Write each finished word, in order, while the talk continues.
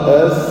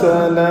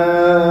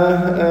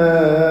السلام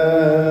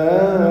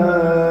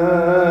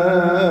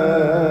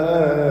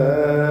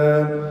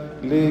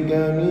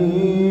لجميعكم.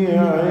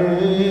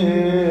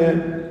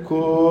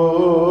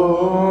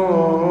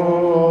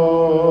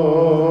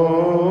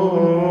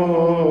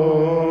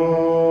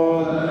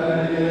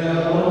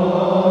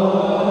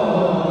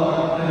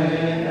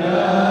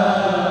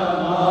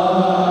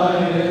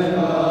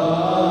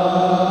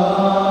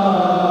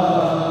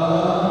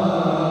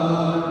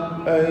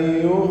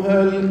 أيها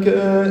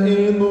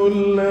الكائن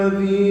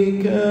الذي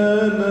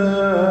كان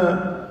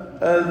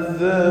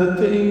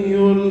الذاتي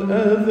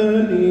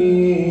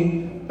الأزلي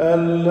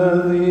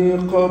الذي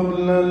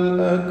قبل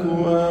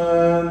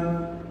الأكوان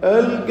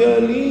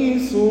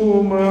الجليس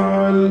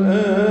مع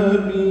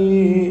الآب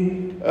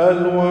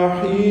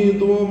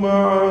الوحيد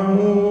معه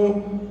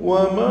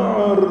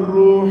ومع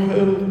الروح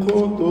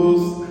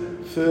القدس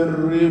في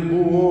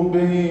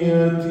الربوبية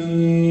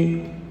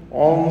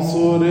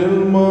عنصر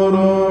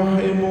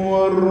المراحم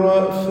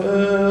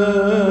والرأفات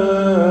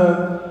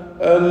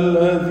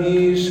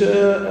الذي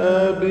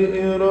شاء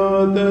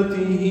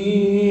بإرادته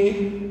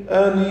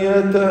أن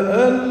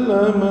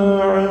يتألم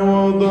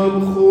عوض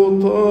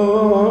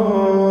الخطاة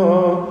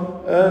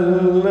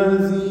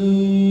الذي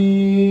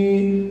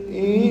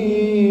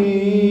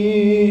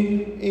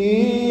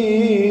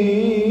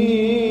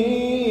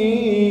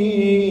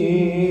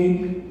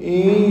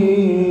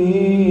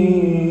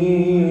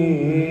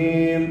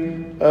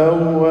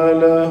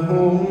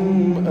أولهم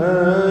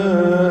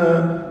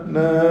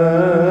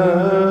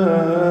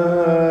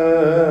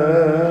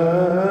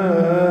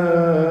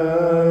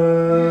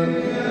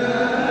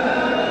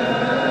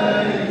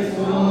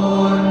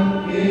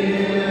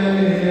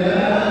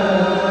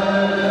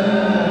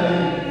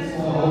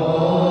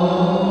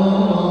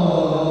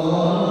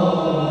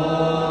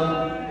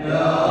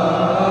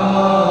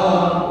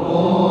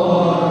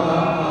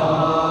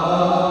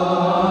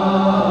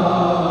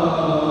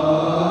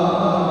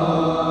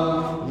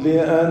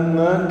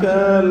لأنك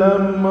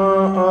لما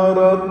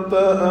أردت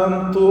أن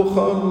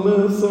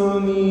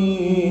تخلصني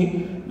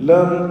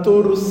لم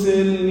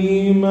ترسل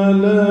لي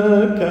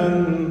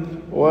ملاكا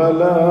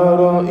ولا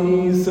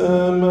رئيس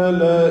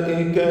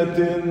ملائكة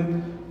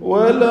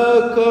ولا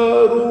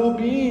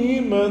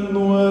كروبيما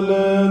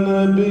ولا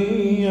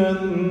نبيا،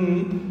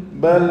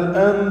 بل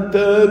أنت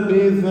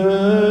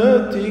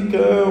بذاتك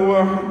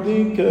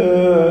وحدك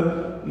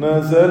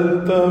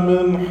نزلت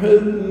من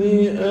حضن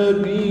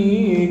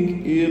أبيك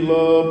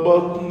إلى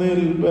بطن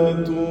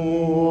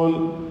البتول،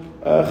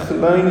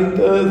 أخليت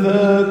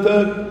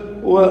ذاتك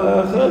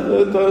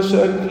وأخذت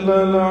شكل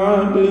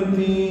العبد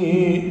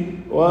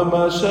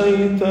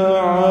ومشيت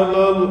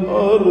على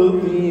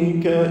الأرض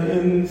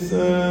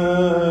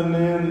كإنسان،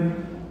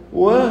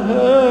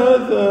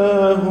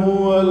 وهذا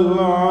هو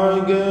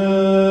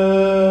العجاب.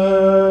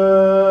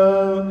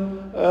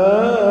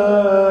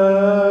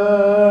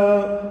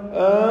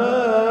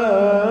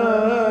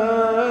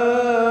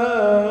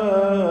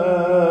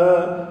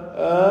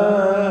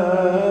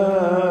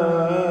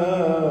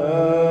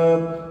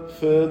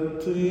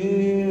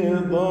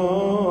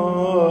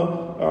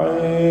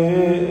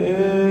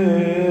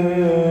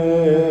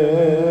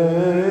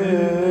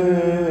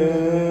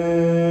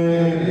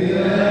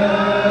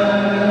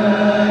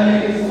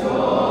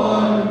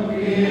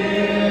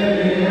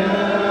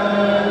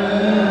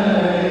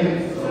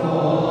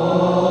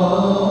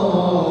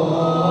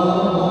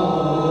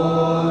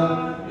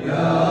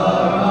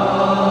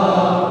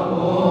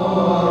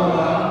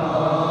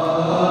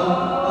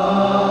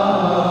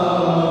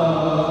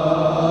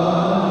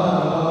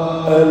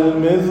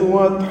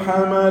 المذود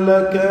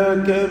حملك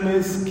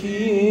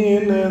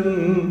كمسكين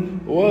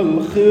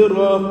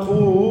والخرق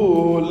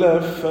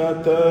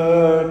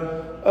لفتك،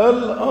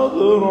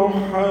 الأضرح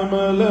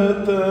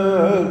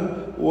حملتك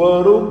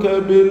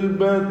وركب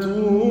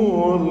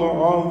البتول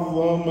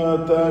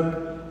عظمتك،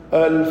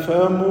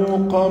 الفم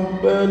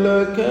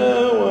قبلك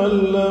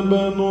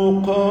واللبن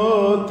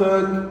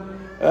قاتك،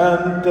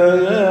 أنت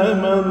يا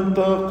من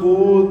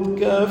تقود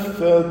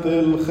كفة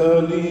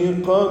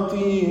الخليقة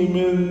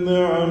من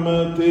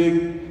نعمتك،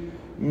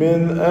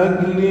 من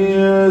أجل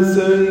يا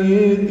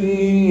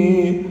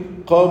سيدي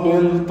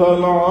قبلت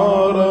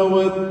العار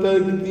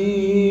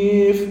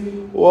والتجديف،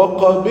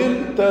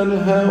 وقبلت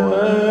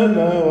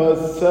الهوان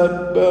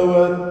والسب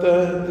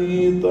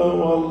والتهديد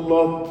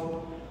واللطم.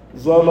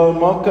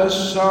 ظلمك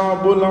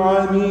الشعب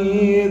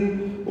العنيد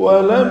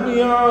ولم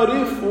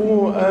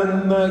يعرفوا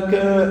أنك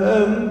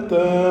أنت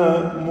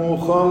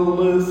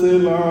مخلص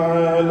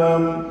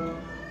العالم،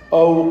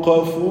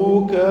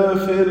 أوقفوك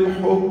في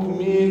الحكم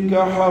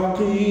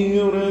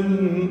كحقير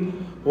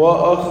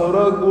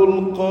وأخرجوا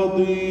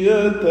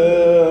القضية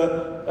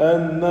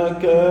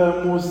أنك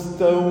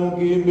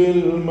مستوجب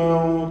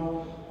الموت،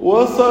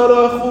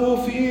 وصرخوا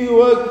في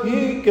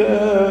وجهك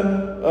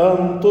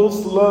أن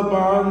تصلب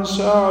عن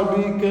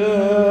شعبك.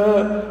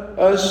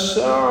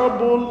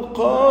 الشعب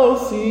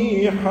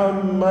القاسي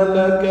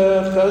حملك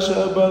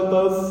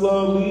خشبة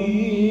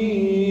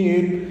الصليب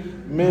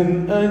من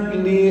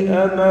أجل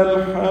أنا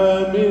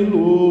الحامل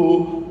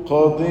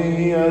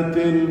قضية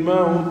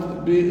الموت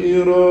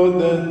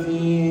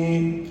بإرادتي.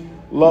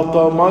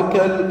 لطمك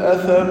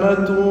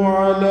الأثمة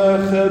على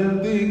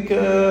خدك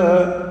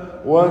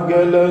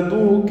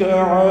وجلدوك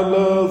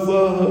على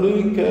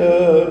ظهرك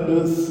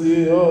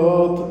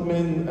بالسياط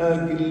من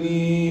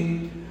أجلي.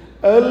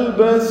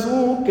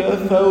 ألبسوك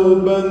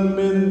ثوبا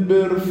من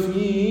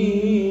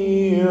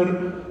برفير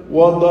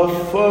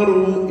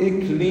وضفروا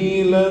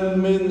إكليلا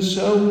من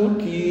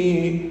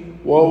شوكي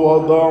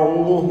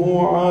ووضعوه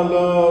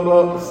على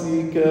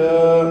رأسك.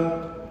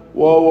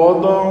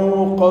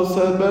 ووضعوا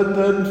قصبة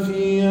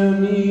في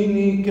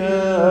يمينك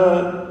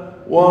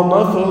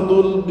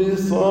ونفضوا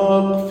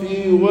البصاق في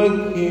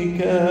وجهك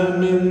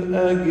من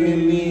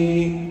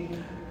أجلي.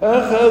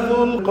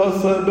 أخذوا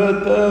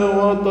القصبة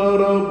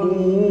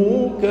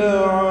وضربوك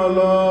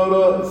على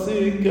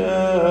رأسك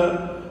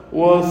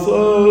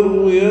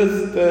وصاروا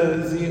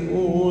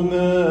يستهزئون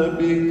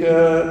بك،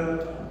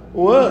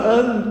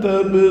 وأنت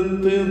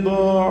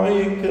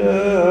باتضاعك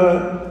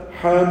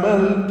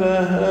حملت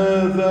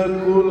هذا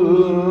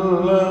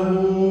كله.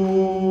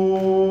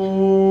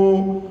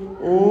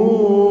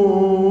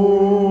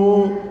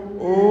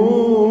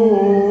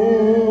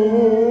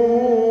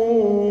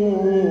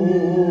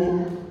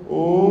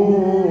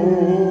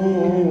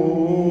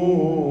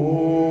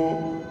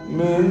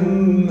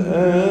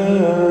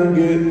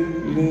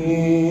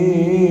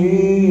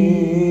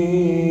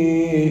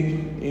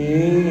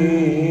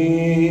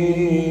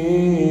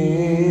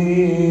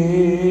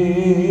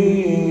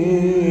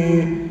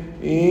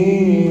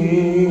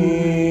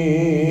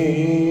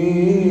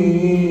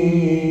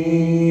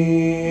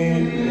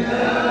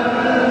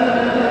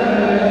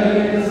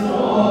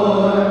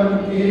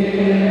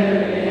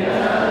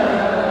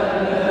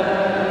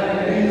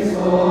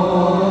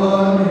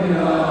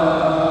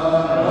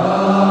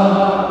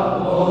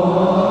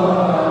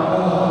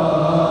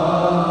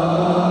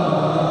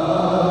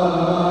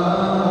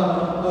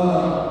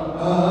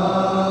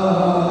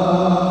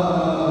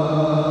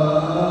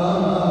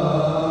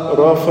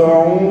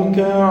 رفعوك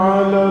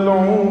على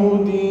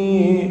العود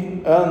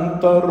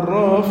أنت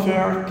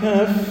الرافع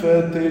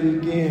كفة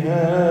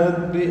الجهاد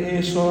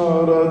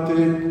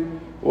بإشارتك،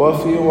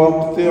 وفي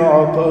وقت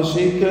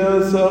عطشك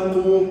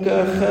سقوك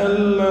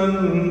خلا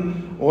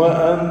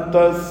وأنت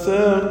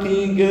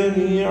الساقي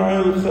جميع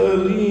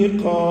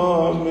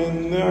الخليقة من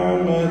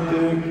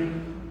نعمتك.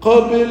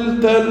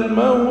 قبلت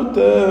الموت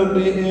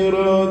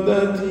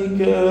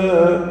بإرادتك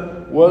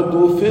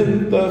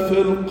ودفنت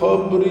في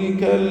القبر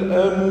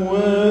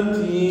كالأموات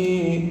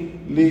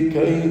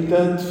لكي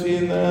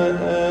تدفن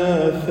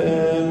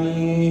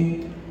آثامي.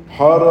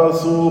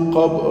 حرسوا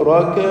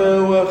قبرك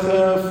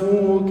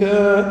وخافوك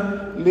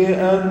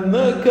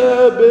لأنك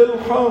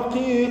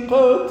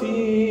بالحقيقة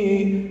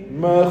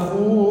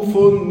مخوف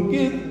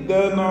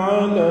جدا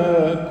على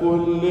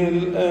كل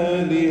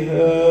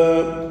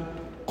الآلهة.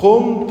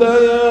 قمت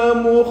يا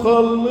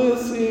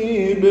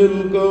مخلصي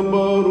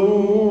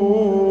بالجبروت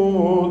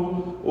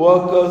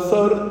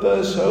وكسرت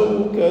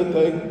شوكة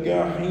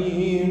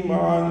الجحيم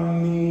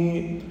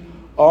عني.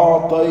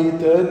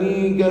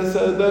 أعطيتني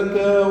جسدك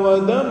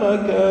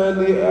ودمك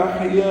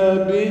لأحيا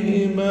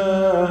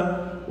بهما،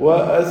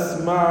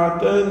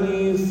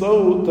 وأسمعتني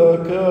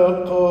صوتك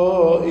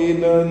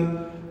قائلا: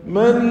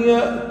 من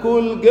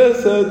يأكل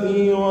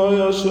جسدي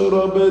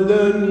ويشرب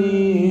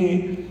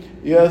دمي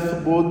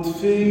يثبت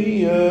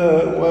في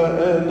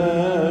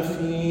وأنا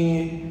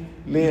فيه،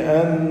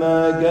 لأن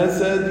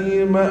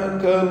جسدي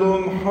مأكل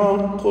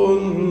حق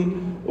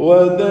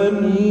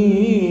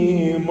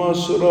ودمي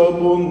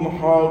مشرب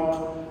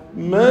حق.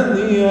 من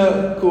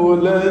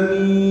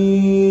يأكلني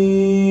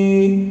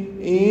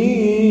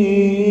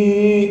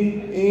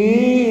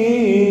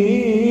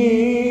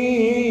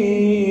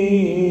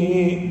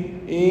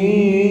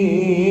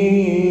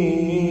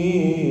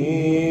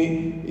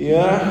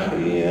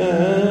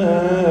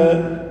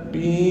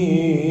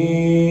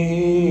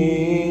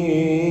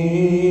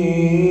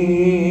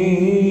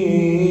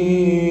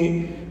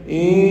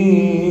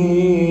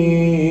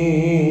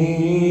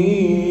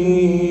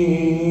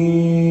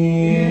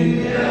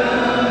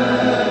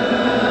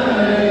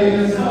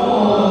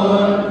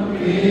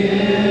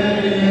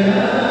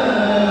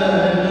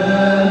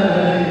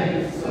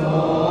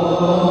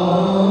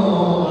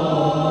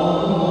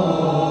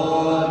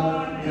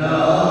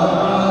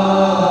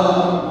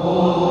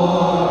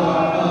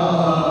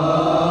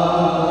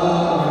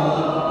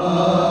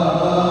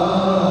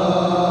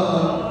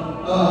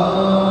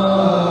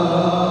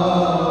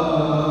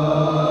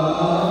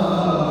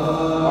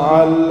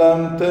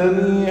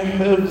علمتني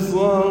حفظ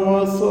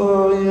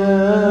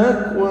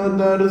وصاياك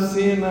ودرس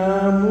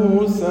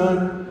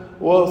ناموسك،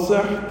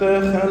 وصحت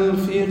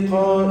خلفي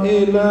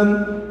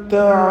قائلا: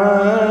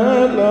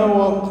 تعال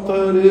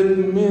واقترب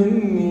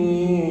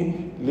مني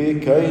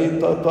لكي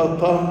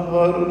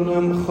تتطهر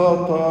من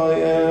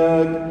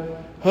خطاياك.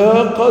 ها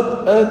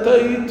قد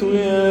أتيت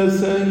يا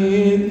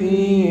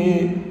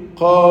سيدي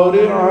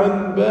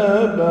قارعا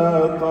باب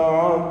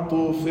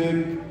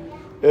تعطفك.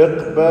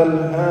 اقبل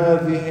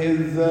هذه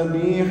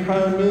الذبيحة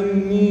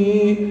مني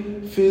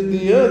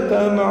فدية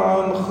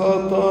عن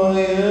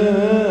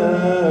خطاياي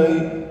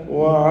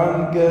وعن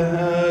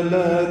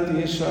جهالات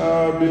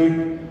شعبك.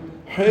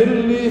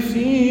 حل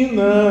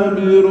فينا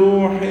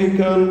بروحك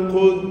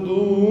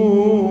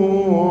القدوس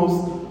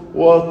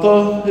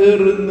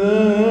وطهرنا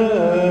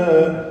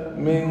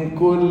من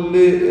كل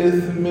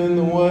إثم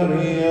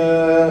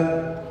ورياء.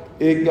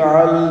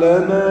 اجعل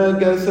لنا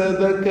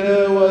جسدك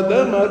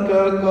ودمك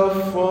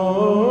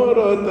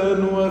كفارة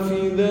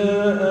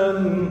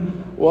وفداء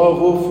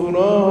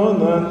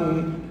وغفرانا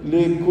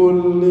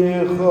لكل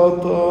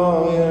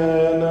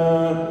خطايانا،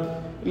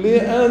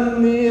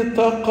 لأني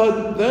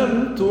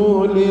تقدمت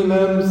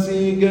للمس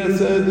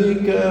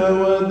جسدك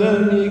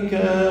ودمك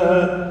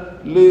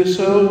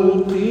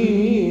لشوقي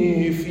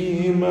في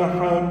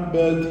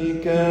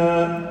محبتك.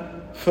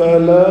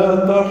 فلا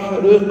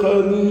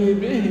تحرقني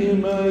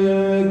بهما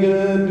يا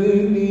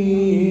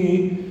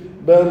جابلي،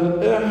 بل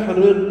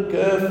احرق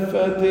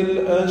كافة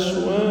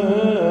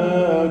الأشواك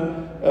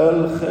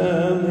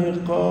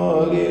الخانقة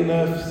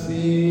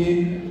لنفسي.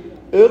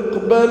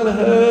 اقبل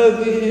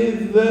هذه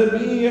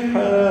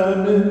الذبيحة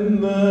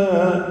منا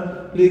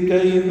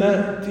لكي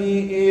نأتي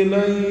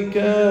إليك،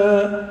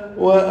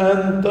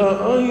 وأنت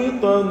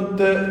أيضا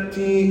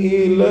تأتي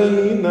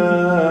إلينا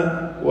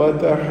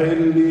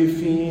وتحل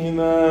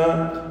فينا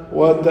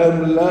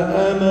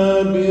وتملأنا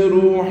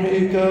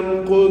بروحك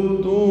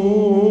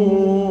القدوس،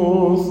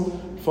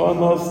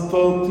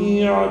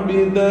 فنستطيع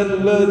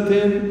بدلة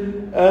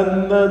أن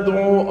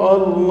ندعو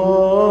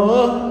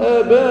الله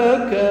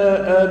أباك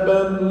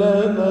أبا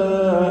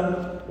لنا،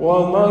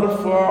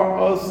 ونرفع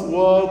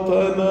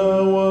أصواتنا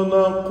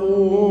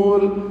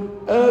ونقول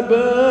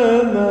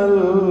أبانا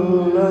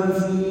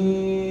الذي